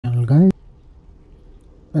guys,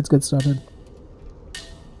 let's get started.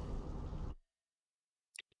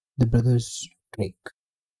 The brothers Drake.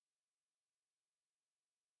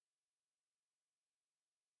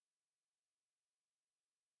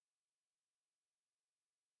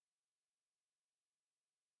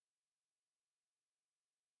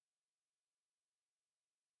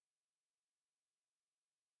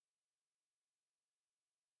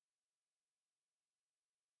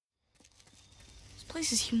 This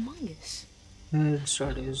place is humongous. Let's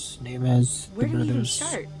start his name as Where the do we even brothers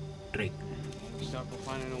start? Drake. Start by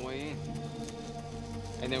finding a way in.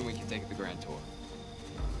 And then we can take the grand tour.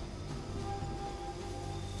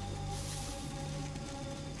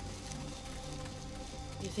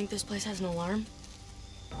 You think this place has an alarm?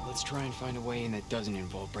 Let's try and find a way in that doesn't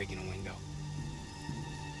involve breaking a window.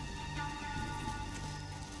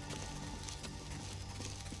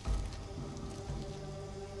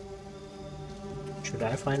 Should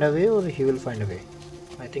I find a way or he will find a way?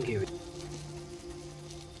 I think he will.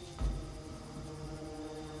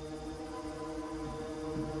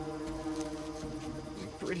 I'm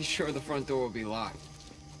pretty sure the front door will be locked.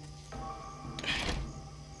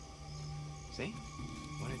 See?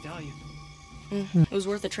 What'd I tell you? It was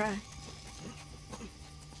worth a try.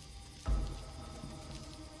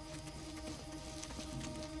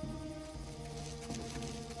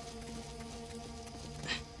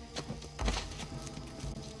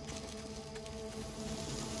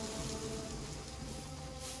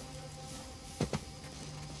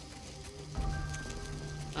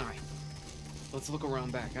 All right. Let's look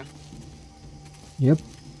around back, huh? Yep.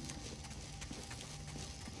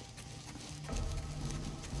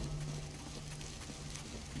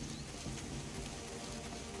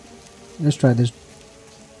 Let's try this.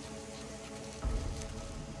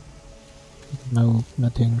 No,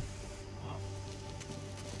 nothing.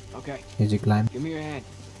 Okay. Easy climb. Give me your hand.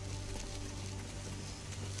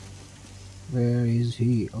 Where is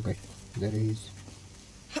he? Okay, there he is.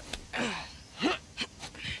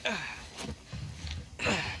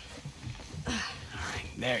 Alright,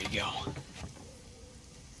 there you go.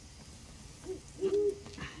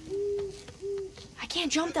 I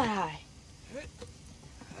can't jump that high.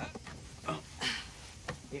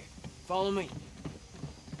 Here, follow me.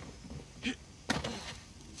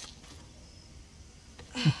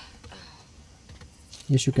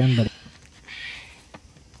 Yes, you can, buddy.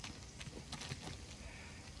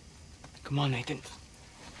 Come on, Nathan.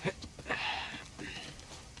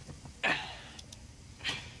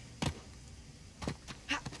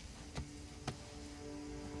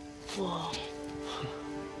 Whoa.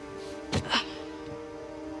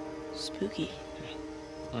 Spooky.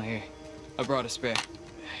 Oh, here. I brought a spare.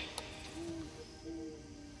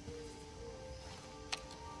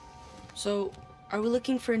 So, are we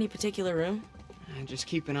looking for any particular room? And just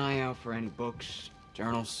keep an eye out for any books,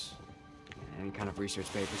 journals, any kind of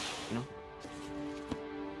research papers, you know?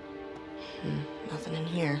 Nothing in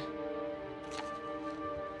here.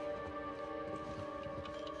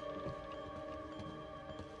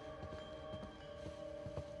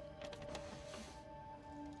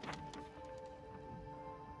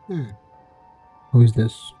 Who is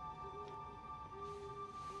this?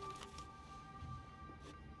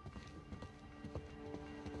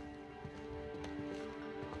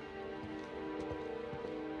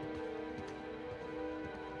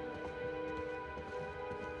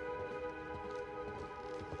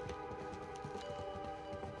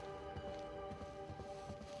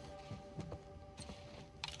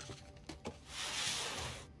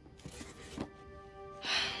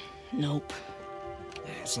 Nope.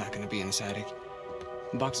 It's not gonna be in this attic.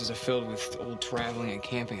 The boxes are filled with old traveling and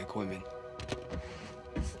camping equipment.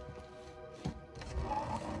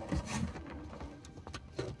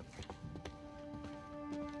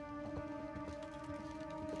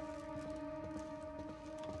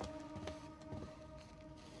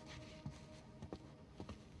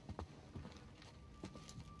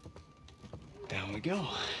 Down we go.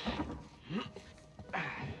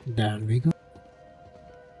 Down we go.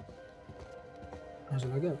 ऐसा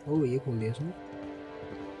लगा ओ ये खोल दिया इसने.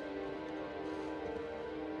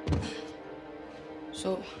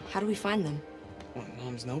 So, how do we find them? What,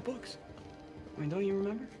 Mom's notebooks? I mean, don't you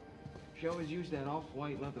remember? She always used that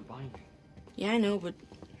off-white leather binding. Yeah, I know, but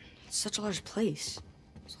it's such a large place.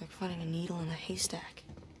 It's like finding a needle in a haystack.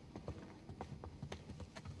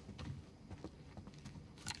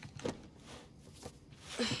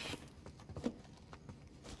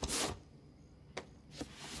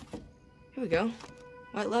 Here we go.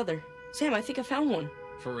 White leather. Sam, I think I found one.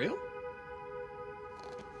 For real?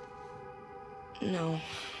 No.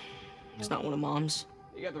 It's not one of Mom's.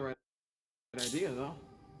 You got the right idea, though.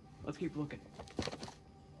 Let's keep looking.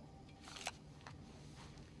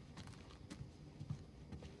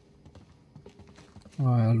 Oh,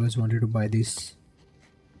 I always wanted to buy this.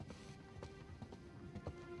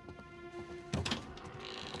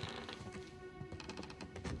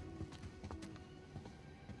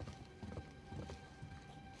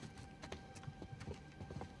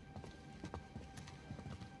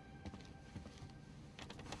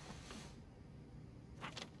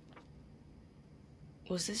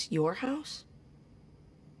 Was this your house?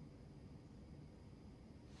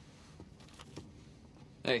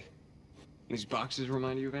 Hey, these boxes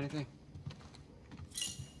remind you of anything?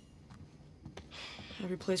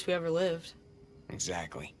 Every place we ever lived.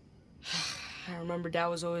 Exactly. I remember Dad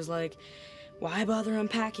was always like, why bother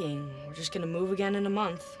unpacking? We're just gonna move again in a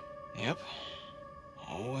month. Yep.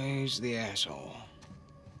 Always the asshole.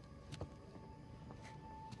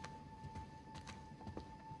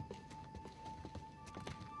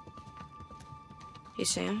 Hey,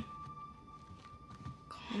 Sam.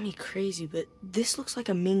 Call me crazy, but this looks like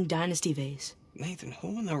a Ming Dynasty vase. Nathan,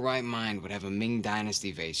 who in their right mind would have a Ming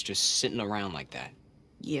Dynasty vase just sitting around like that?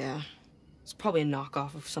 Yeah. It's probably a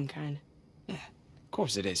knockoff of some kind. Yeah, of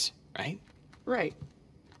course it is, right? Right.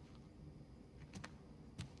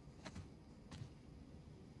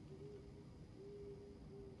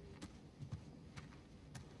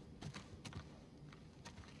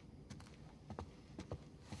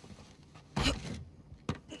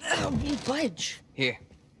 Budge. Here,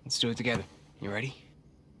 let's do it together. You ready?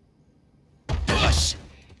 Push!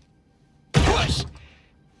 Push!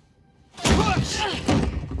 Push!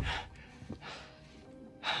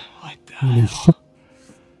 What the hell?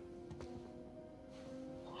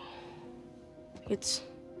 It's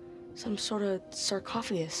some sort of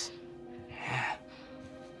sarcophagus. Yeah.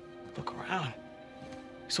 Look around.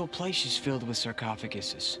 This whole place is filled with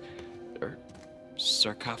sarcophaguses. Or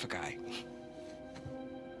sarcophagi.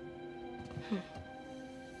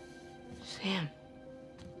 Sam,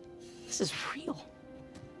 this is real.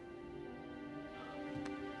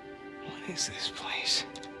 What is this place?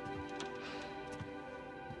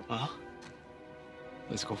 Well,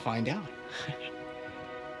 let's go find out.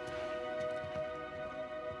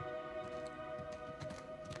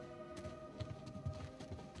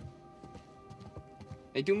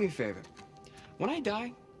 Hey, do me a favor. When I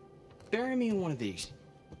die, bury me in one of these.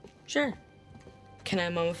 Sure. Can I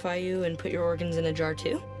mummify you and put your organs in a jar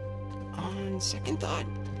too? On second thought,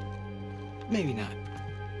 maybe not.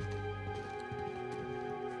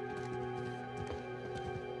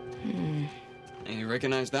 And you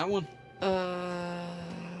recognize that one?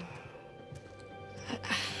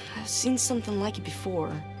 I've seen something like it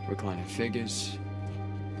before. Reclining figures.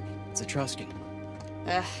 It's Etruscan.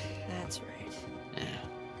 That's right. Yeah.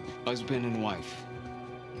 Husband and wife.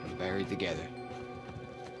 Buried together.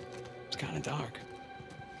 It's kind of dark.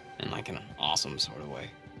 In like an awesome sort of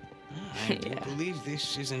way. I do believe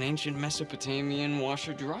this is an ancient Mesopotamian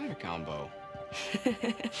washer-dryer combo.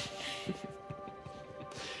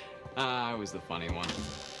 I was the funny one.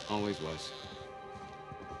 Always was.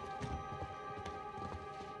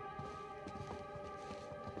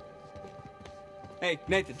 Hey,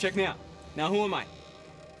 Nathan, check me out. Now who am I?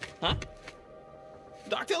 Huh?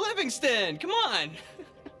 Dr. Livingston, come on!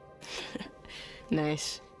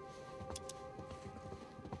 Nice.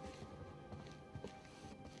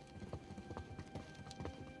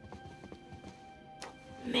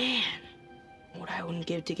 Man, what I wouldn't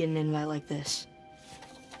give to get an invite like this.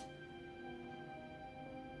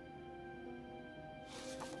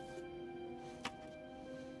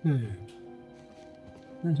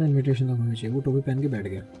 ऐसा invitation तो होना चाहिए। वो टोपी पहन के बैठ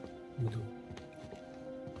गया।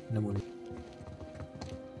 नमूने।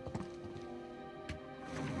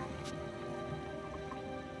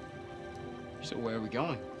 So where are we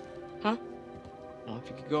going? Huh? Well, if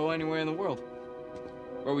you could go anywhere in the world,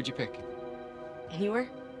 where would you pick? Anywhere?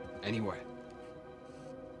 Anywhere.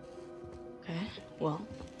 Okay, well.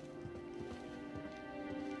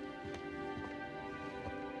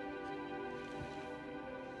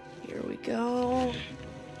 Here we go.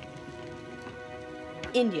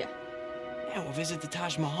 India. Yeah, we'll visit the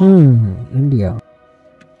Taj Mahal. India.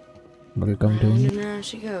 Welcome to And India. there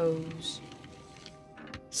she goes.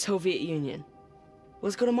 Soviet Union.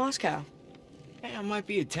 Let's go to Moscow. Yeah, it might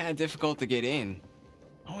be a tad difficult to get in.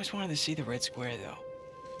 I always wanted to see the Red Square, though.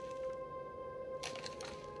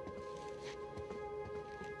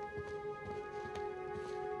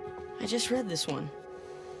 I just read this one.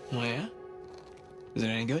 Oh, yeah? Is it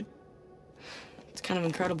any good? It's kind of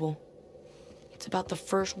incredible. It's about the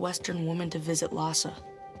first Western woman to visit Lhasa.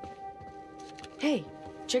 Hey,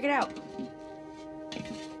 check it out.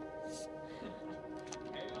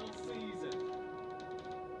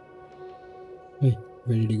 Hey,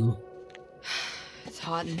 where did he go? It's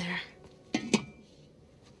hot in there.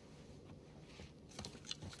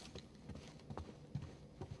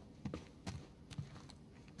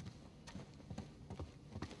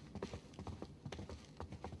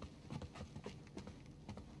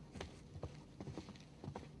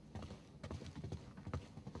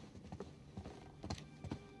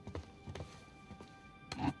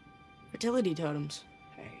 Fertility totems.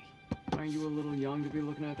 Hey, aren't you a little young to be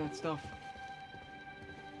looking at that stuff?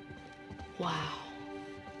 Wow.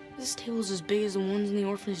 This table's as big as the ones in the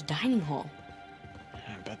orphanage dining hall.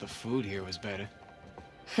 I bet the food here was better.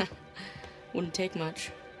 Wouldn't take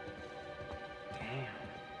much.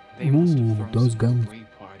 Damn. They must have Ooh, thrown those some guns.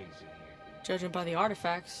 great parties in here. Judging by the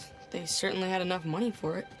artifacts, they certainly had enough money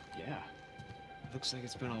for it. Yeah. Looks like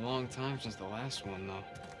it's been a long time since the last one, though.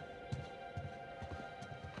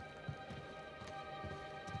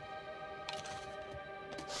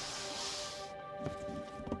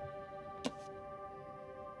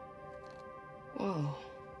 Whoa.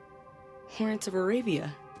 Lawrence of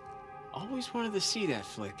Arabia. Always wanted to see that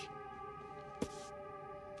flick.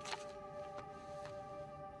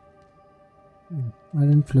 I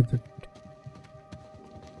didn't flip it.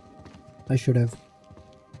 I should have.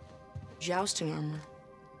 Jousting armor.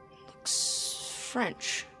 Looks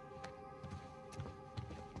French.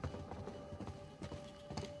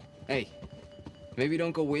 Hey, maybe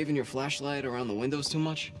don't go waving your flashlight around the windows too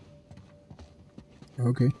much.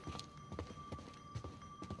 Okay.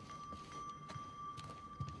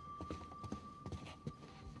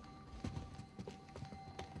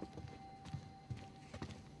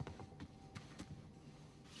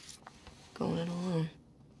 Going it alone.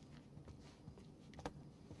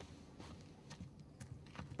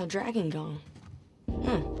 A dragon gong.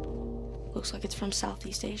 Looks like it's from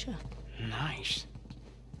Southeast Asia. Nice.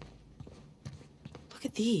 Look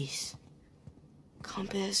at these.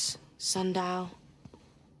 Compass, sundial.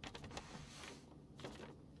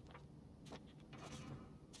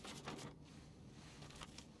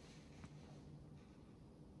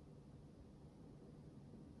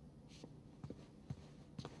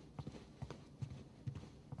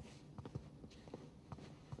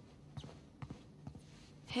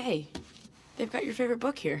 Hey, they've got your favorite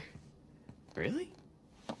book here. Really?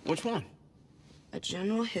 Which one? A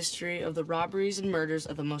general history of the robberies and murders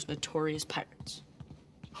of the most notorious pirates.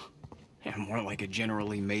 Yeah, more like a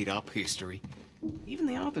generally made-up history. Even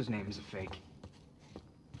the author's name is a fake.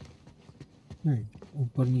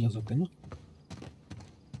 ऊपर नहीं जा सकते ना?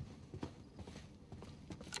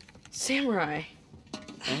 Samurai.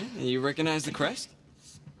 You recognize the crest?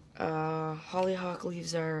 Hollyhock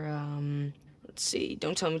leaves are, let's see,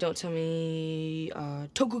 don't tell me,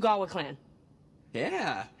 Tokugawa clan.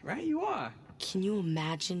 Yeah, right you are. Can you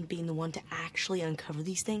imagine being the one to actually uncover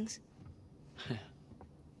these things?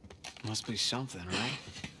 Must be something, right?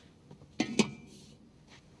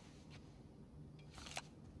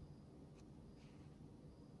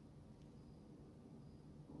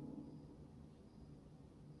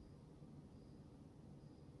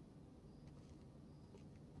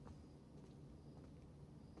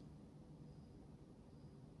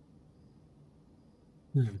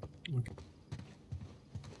 Okay.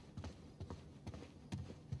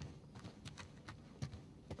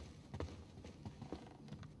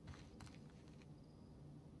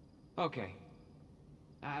 Okay.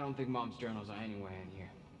 I don't think Mom's journals are anywhere in here.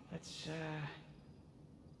 Let's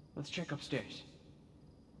check upstairs.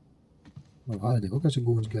 बाहर देखो कैसे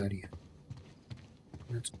गूंज के आ रही है.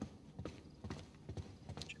 Let's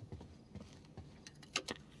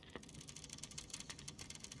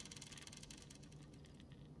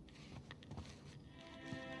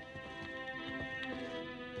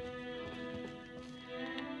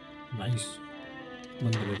nice.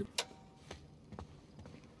 बंद कर दो.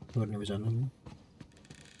 और नहीं जाना है.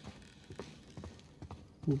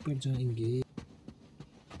 ऊपर जाएंगे.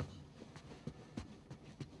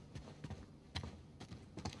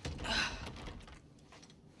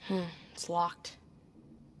 It's locked.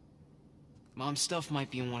 Mom's stuff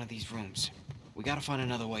might be in one of these rooms. We gotta find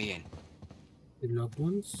another way in. The locked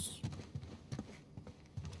ones.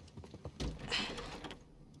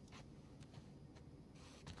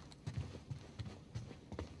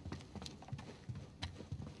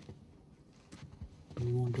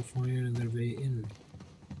 We want to find another way in.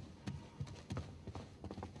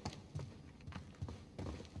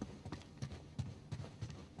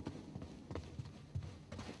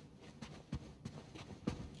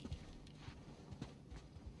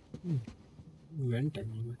 Vent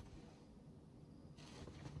anyway.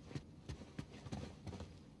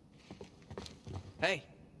 Hey,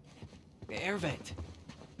 the air vent.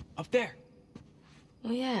 Up there.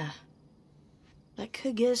 Oh, yeah. That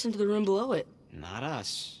could get us into the room below it. Not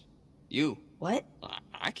us. You. What?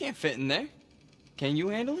 I can't fit in there. Can you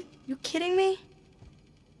handle it? You kidding me?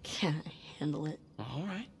 Can't handle it. All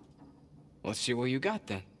right. Let's see what you got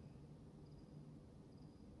then.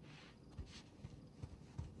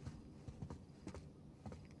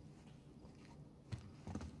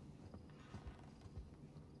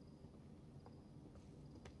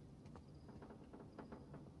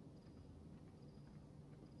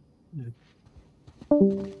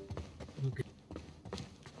 Okay.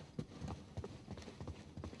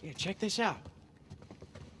 Yeah, check this out.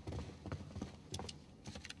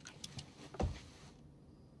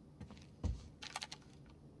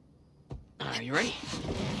 You ready?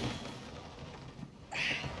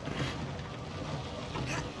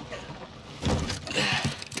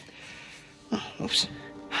 Oh, oops.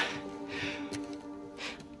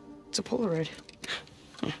 It's a Polaroid.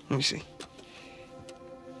 Let me see.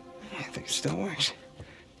 I think it still works.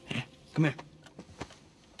 Here, come here.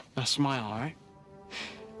 Now smile, all right?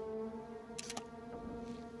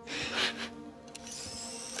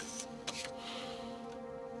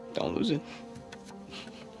 Don't lose it.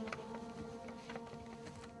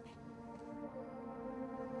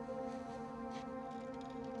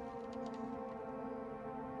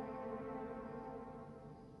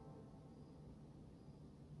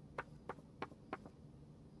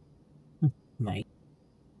 Nice.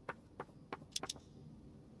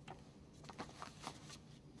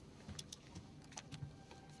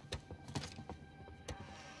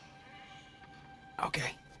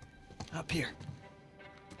 Okay. Up here.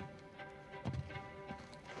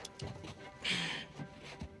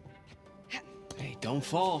 Hey, don't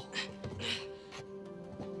fall.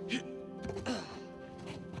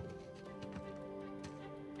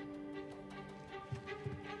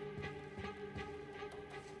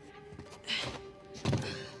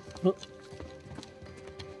 Oh.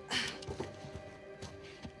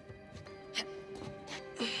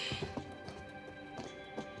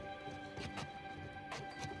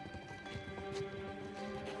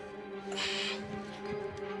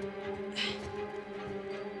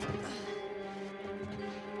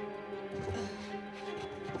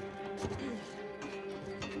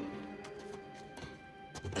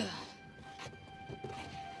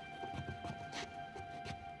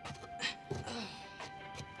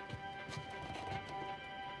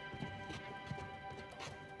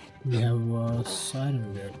 We have a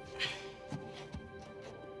siren there.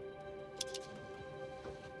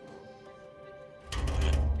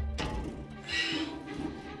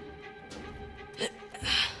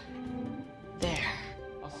 There.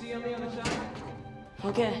 I'll see you on the other side.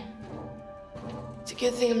 Okay. It's a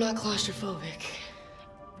good thing I'm not claustrophobic.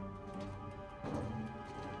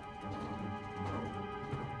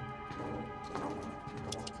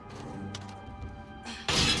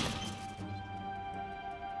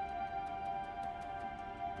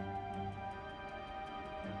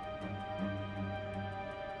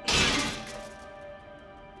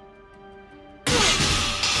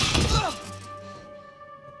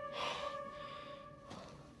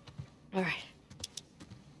 All right.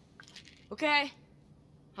 Okay.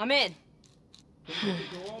 I'm in.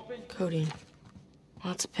 Codeine.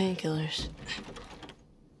 Lots of painkillers.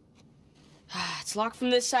 It's locked from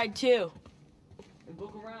this side, too. And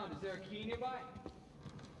look around. Is there a key nearby?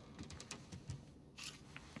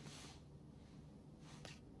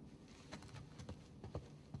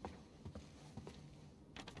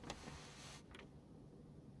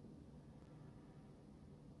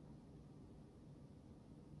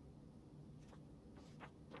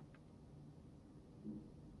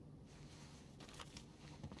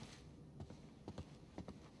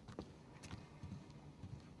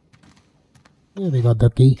 Yeah, we got the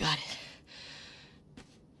key. Got it.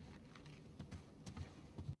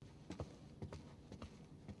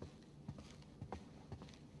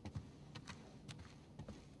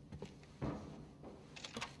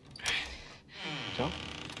 So,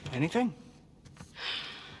 anything?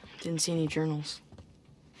 Didn't see any journals.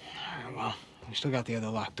 All right, well, we still got the other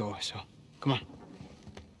locked door, so come on.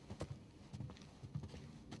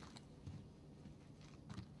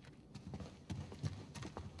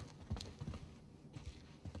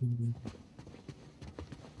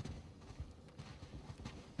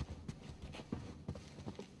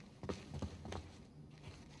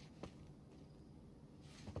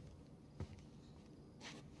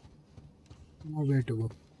 Nowhere to go.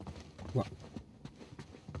 What?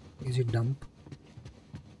 Is it dump?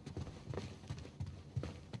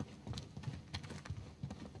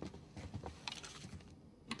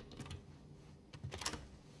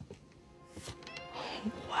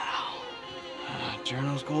 Wow.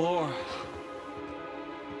 journals galore.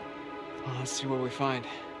 Well, let's see what we find.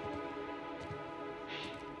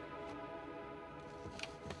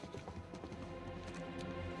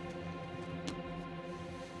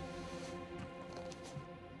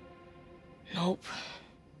 Nope.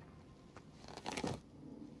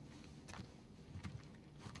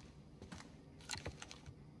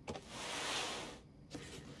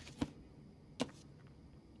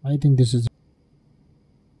 I think this is.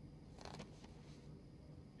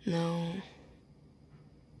 No.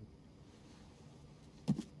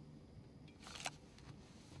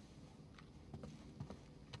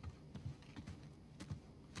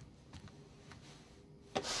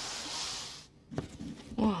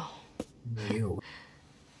 Whoa. Ew.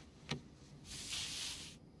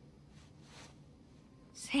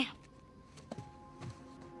 Sam.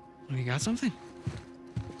 Oh, you got something?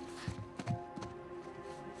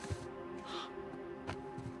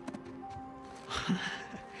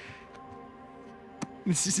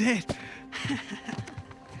 This is it.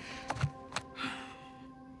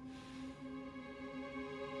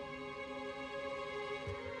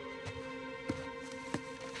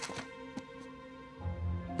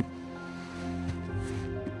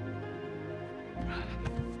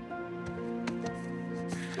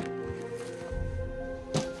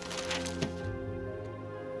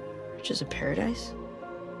 Riches of paradise?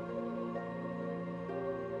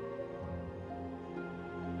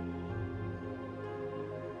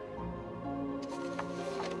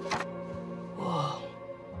 Whoa.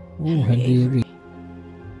 Oh, Avery.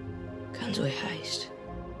 Gunsway heist.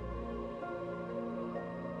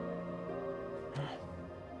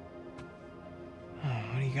 Oh,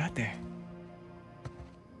 what do you got there?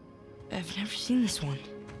 I've never seen this one.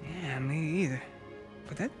 Yeah, me either.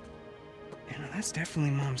 But that's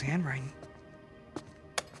definitely Mom's handwriting.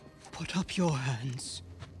 Put up your hands.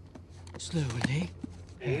 Slowly.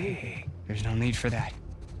 Hey, there's no need for that.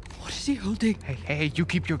 What is he holding? Hey, you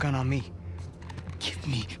keep your gun on me. Give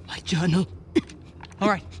me my journal. All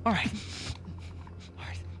right.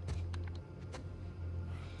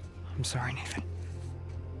 I'm sorry, Nathan.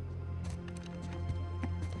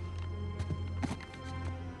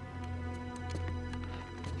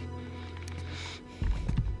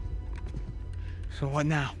 So what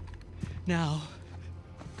now? Now,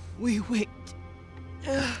 we wait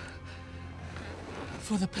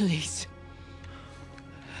for the police.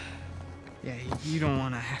 Yeah, you don't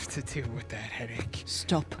want to have to deal with that headache.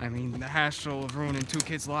 Stop. I mean, the hassle of ruining 2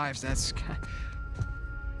 kids' lives, that's...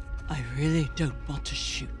 I really don't want to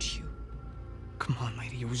shoot you. Come on,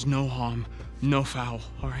 lady, it was no harm, no foul,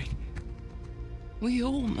 all right? We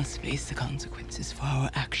all must face the consequences for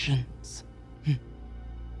our actions.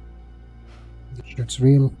 That's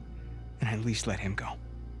real. And at least let him go.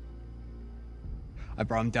 I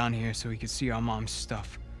brought him down here so he could see our mom's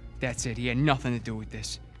stuff. That's it, he had nothing to do with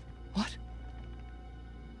this. What?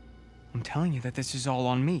 I'm telling you that this is all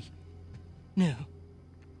on me. No.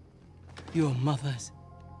 Your mother's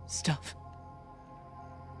stuff.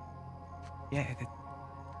 Yeah,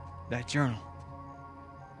 that journal.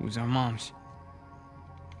 It was our mom's.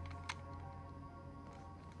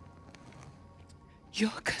 You're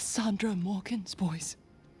Cassandra Morgan's boys.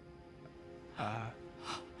 Hi?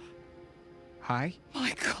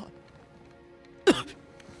 My God.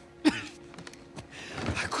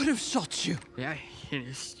 I could have shot you. Yeah,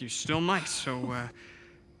 you still might, so,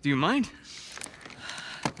 do you mind?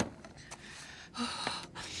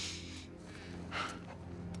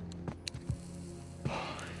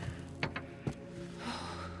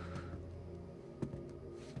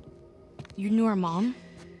 You knew our mom?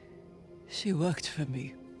 She worked for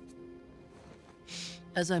me.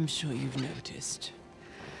 As I'm sure you've noticed,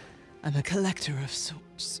 I'm a collector of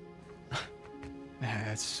sorts.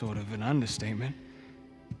 That's sort of an understatement.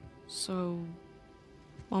 So,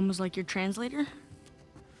 Mom was like your translator?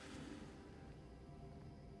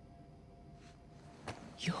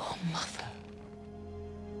 Your mother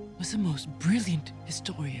was the most brilliant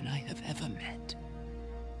historian I have ever met.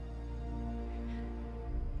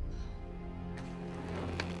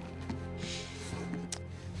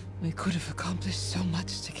 We could have accomplished so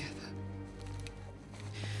much together.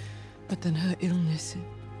 But then her illness...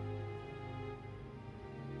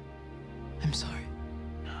 I'm sorry.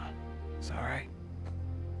 No, it's all right.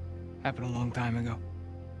 Happened a long time ago.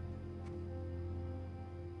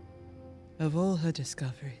 Of all her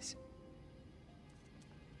discoveries,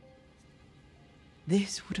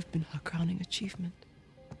 this would have been her crowning achievement.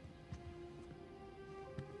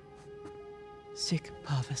 Sic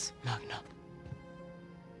parvis magna.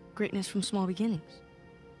 Greatness from small beginnings.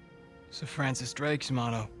 Sir Francis Drake's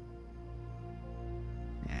motto.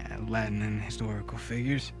 Yeah, Latin and historical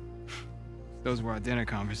figures. Those were our dinner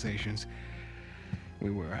conversations. We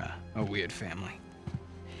were a weird family.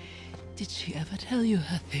 Did she ever tell you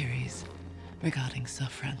her theories regarding Sir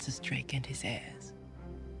Francis Drake and his heirs?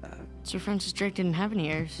 Sir Francis Drake didn't have any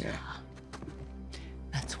heirs. Yeah.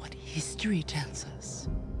 That's what history tells us.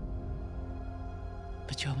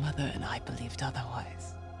 But your mother and I believed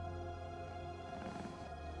otherwise.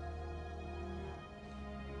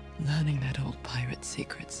 Learning that old pirate's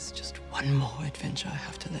secrets is just one more adventure I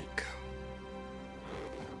have to let go.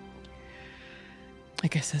 I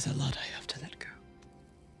guess there's a lot I have to let go.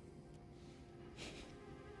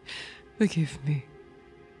 Forgive me.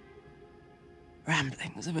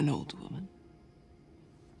 Ramblings of an old woman.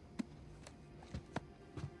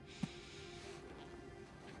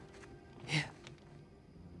 Here.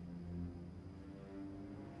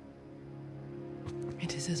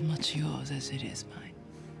 It is as much yours as it is mine.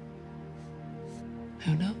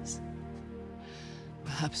 Who knows?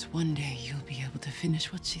 Perhaps one day you'll be able to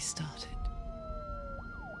finish what she started.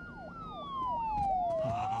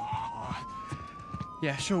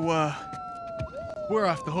 Yeah, so, we're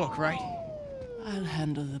off the hook, right? I'll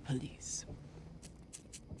handle the police.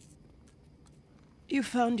 You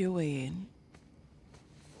found your way in.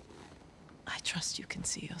 I trust you can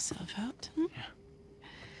see yourself out.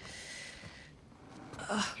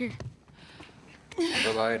 Here.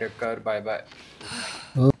 Bye-bye, Hector. Bye-bye.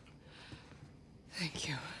 Thank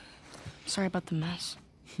you. Sorry about the mess.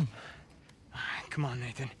 Come on,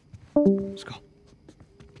 Nathan. Let's go.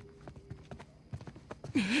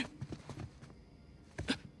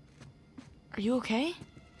 Are you okay?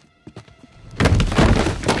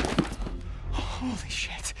 Holy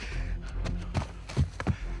shit.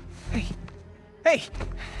 Hey. Hey.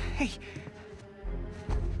 Hey.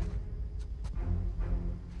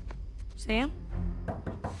 Sam?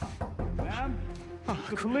 Ma'am? Oh,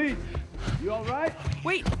 The police! You alright?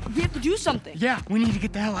 Wait, we have to do something. yeah, we need to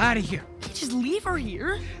get the hell out of here. Can't just leave her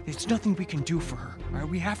here. There's nothing we can do for her. All right,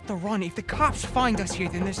 we have to run. If the cops find us here,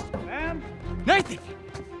 then there's... Ma'am? Nathan!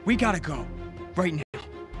 We gotta go. Right now.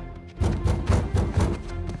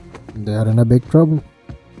 They are in a big trouble.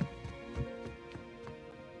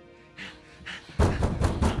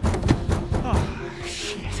 Oh,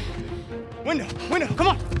 shit. Window! Window! Come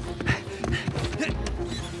on!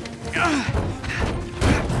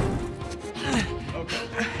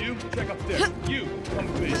 Okay, you check upstairs. You, come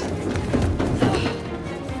with me.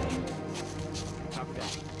 Copy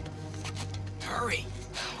that. Hurry.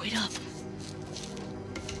 Wait up.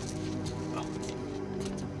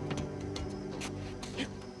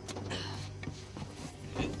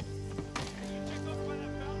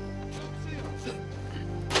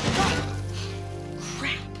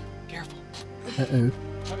 Crap. Careful. Uh-oh.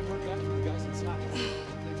 Haven't heard back from the guys inside.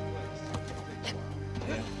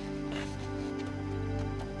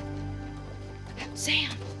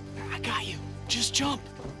 Sam. I got you. Just jump.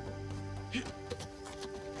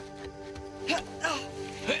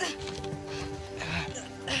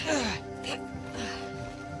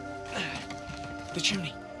 The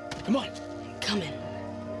chimney. Come on. Coming.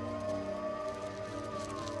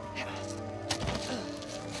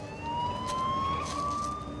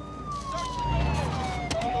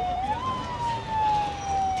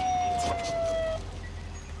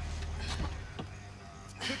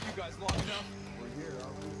 Took you guys long enough.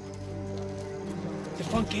 The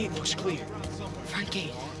front gate looks clear. Front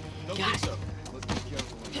gate. Don't Got think it. so. Let's be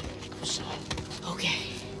careful. Go slow. Okay.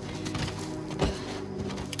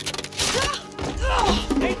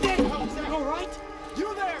 Nathan! You alright?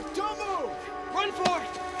 You there! Don't move! Run for it!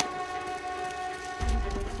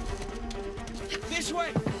 This way!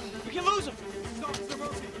 We can lose him! Officer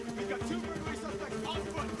Rosie, we've got 2 burglary suspects on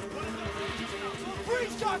foot. One of them is just now.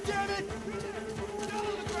 Freeze, goddammit! Down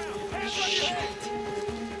on the ground! Hands on your head!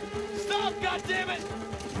 Stop, goddammit!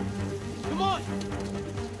 Come on!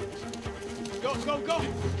 Go, go, go!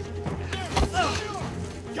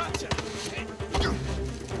 Gotcha!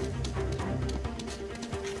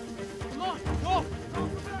 Come on, go!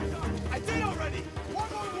 I did already! One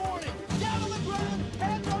more warning! Down on the ground!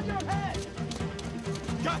 Hands on your head!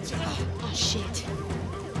 Gotcha! Oh, shit.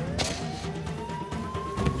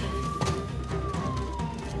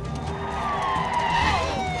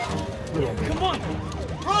 Come on!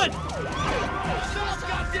 Run! Stop,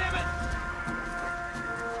 goddammit!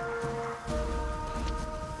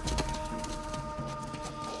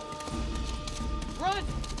 Run!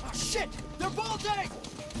 Oh, shit! They're bolting!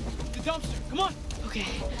 The dumpster, come on! Okay.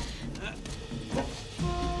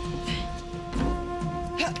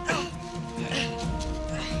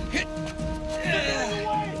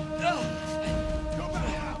 Go back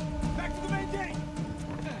now! Back to the main gate!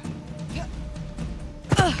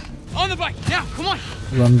 the bike! Now, come on!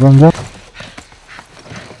 Run, run, run.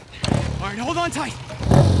 Alright, hold on tight.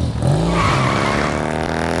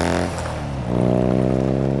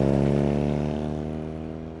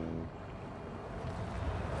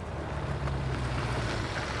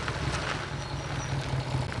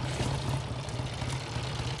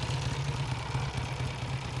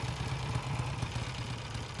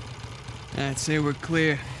 I'd say we're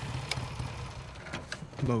clear.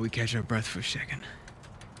 But we catch our breath for a second.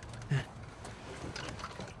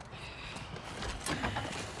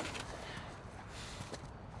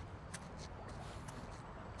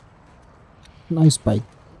 Nice bike.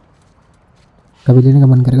 Kabili na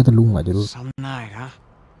kaman kaya katulungan dulu. Some night, huh?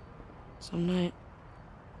 Some night.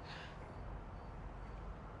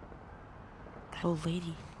 That old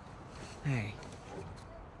lady. Hey.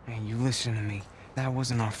 Hey, you listen to me. That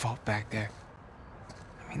wasn't our fault back there.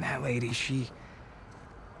 I mean, that lady, she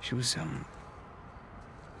was,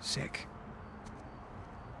 sick.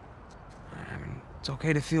 I mean, it's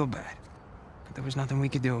okay to feel bad, but there was nothing we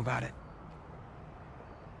could do about it.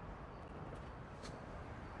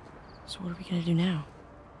 So what are we gonna do now?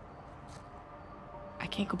 I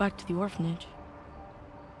can't go back to the orphanage.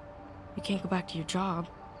 You can't go back to your job.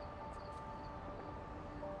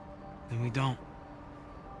 Then we don't.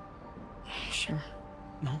 Sure.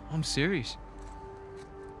 No, I'm serious.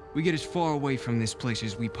 We get as far away from this place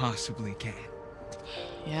as we possibly can.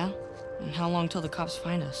 Yeah? And how long till the cops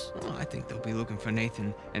find us? Well, I think they'll be looking for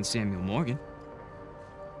Nathan and Samuel Morgan.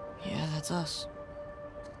 Yeah, that's us.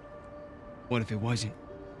 What if it wasn't?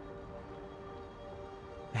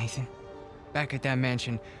 Nathan, back at that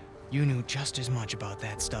mansion, you knew just as much about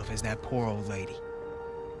that stuff as that poor old lady.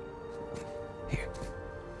 Here,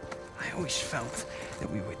 I always felt that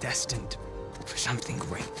we were destined for something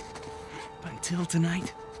great. But until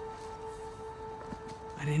tonight,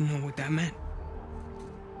 I didn't know what that meant.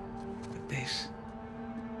 But this,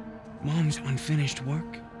 Mom's unfinished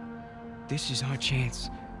work, this is our chance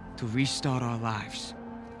to restart our lives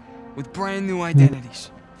with brand new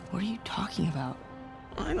identities. What are you talking about?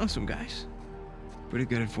 I know some guys. Pretty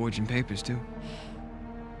good at forging papers, too.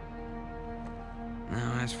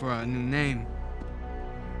 Now, as for our new name,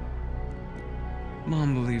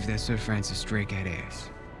 Mom believed that Sir Francis Drake had heirs.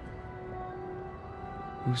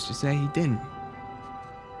 Who's to say he didn't?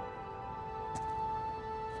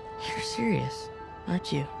 You're serious,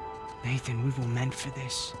 aren't you? Nathan, we were meant for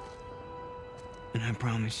this. And I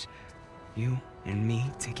promise, you and me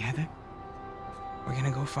together, we're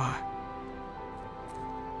gonna go far.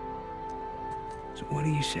 So what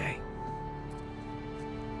do you say?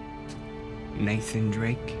 Nathan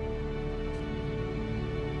Drake?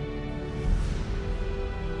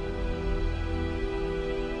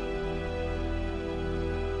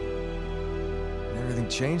 Everything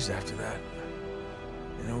changed after that.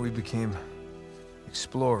 You know, we became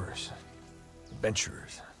explorers,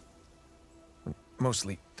 adventurers.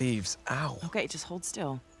 Mostly thieves. Ow. Okay, just hold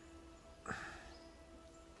still.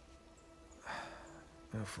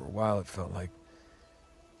 You know, for a while it felt like,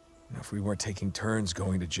 you know, if we weren't taking turns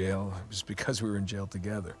going to jail, it was because we were in jail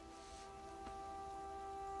together.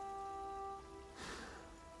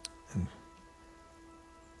 And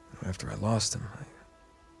after I lost him,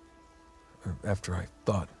 or after I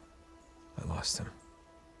thought I lost him,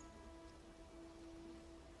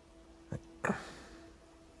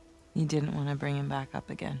 You didn't want to bring him back up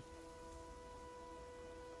again.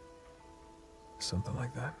 something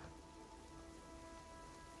like that.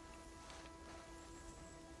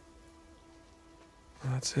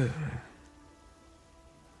 Well, that's it.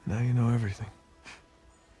 Now you know everything.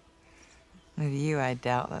 With you, I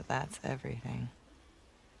doubt that that's everything.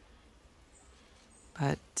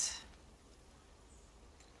 But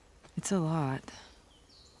it's a lot.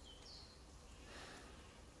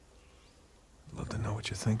 I'd love to know what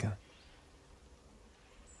you're thinking.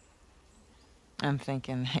 I'm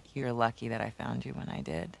thinking that you're lucky that I found you when I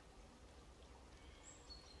did.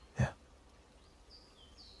 Yeah.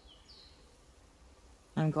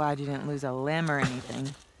 I'm glad you didn't lose a limb or anything.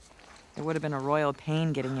 It would have been a royal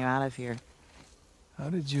pain getting you out of here. How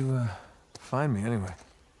did you, find me anyway?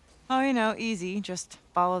 Oh, you know, easy. Just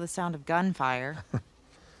follow the sound of gunfire.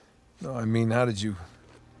 No, I mean, how did you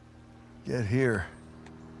get here?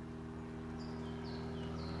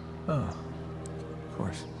 Oh, of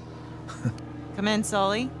course. Come in,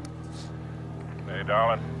 Sully. Hey,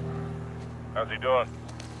 darling. How's he doing?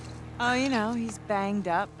 Oh, you know, he's banged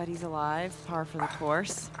up, but he's alive. Par for the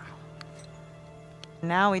course.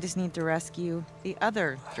 Now we just need to rescue the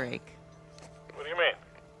other Drake. What do you mean?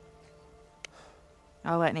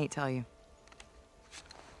 I'll let Nate tell you.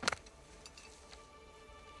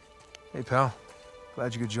 Hey, pal.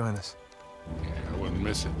 Glad you could join us. Yeah, I wouldn't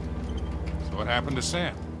miss it. So what happened to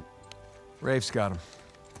Sam? Rafe's got him.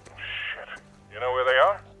 Shit. You know where they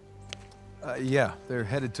are? Yeah, they're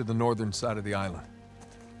headed to the northern side of the island.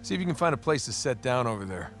 See if you can find a place to set down over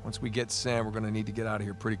there. Once we get Sam, we're gonna need to get out of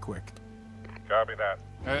here pretty quick. Copy that.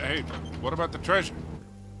 Hey, what about the treasure?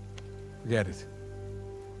 Forget it.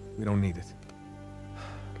 We don't need it.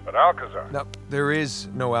 But Alcazar. No, there is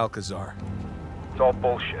no Alcazar. It's all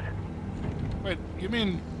bullshit. Wait, you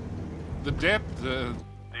mean the debt, The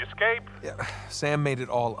escape? Yeah, Sam made it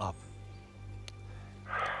all up.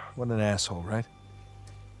 What an asshole, right?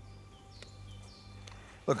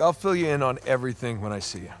 Look, I'll fill you in on everything when I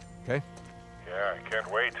see you, okay? Yeah, I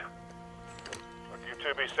can't wait. Look, you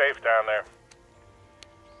two be safe down there.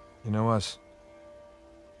 You know us.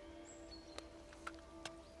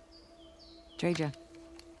 Treja.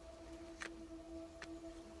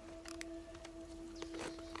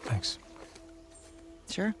 Thanks.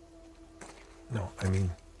 Sure. No, I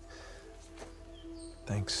mean...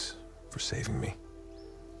 thanks for saving me.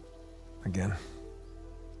 Again.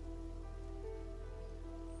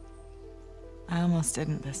 I almost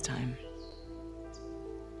didn't this time.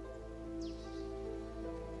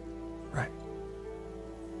 Right.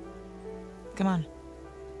 Come on.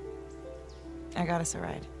 I got us a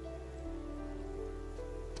ride.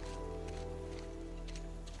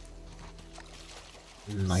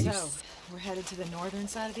 Nice. So, we're headed to the northern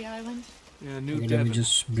side of the island? Yeah, Okay, let me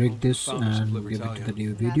just break this and give it to the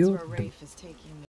new video. That's where Rafe is taking me.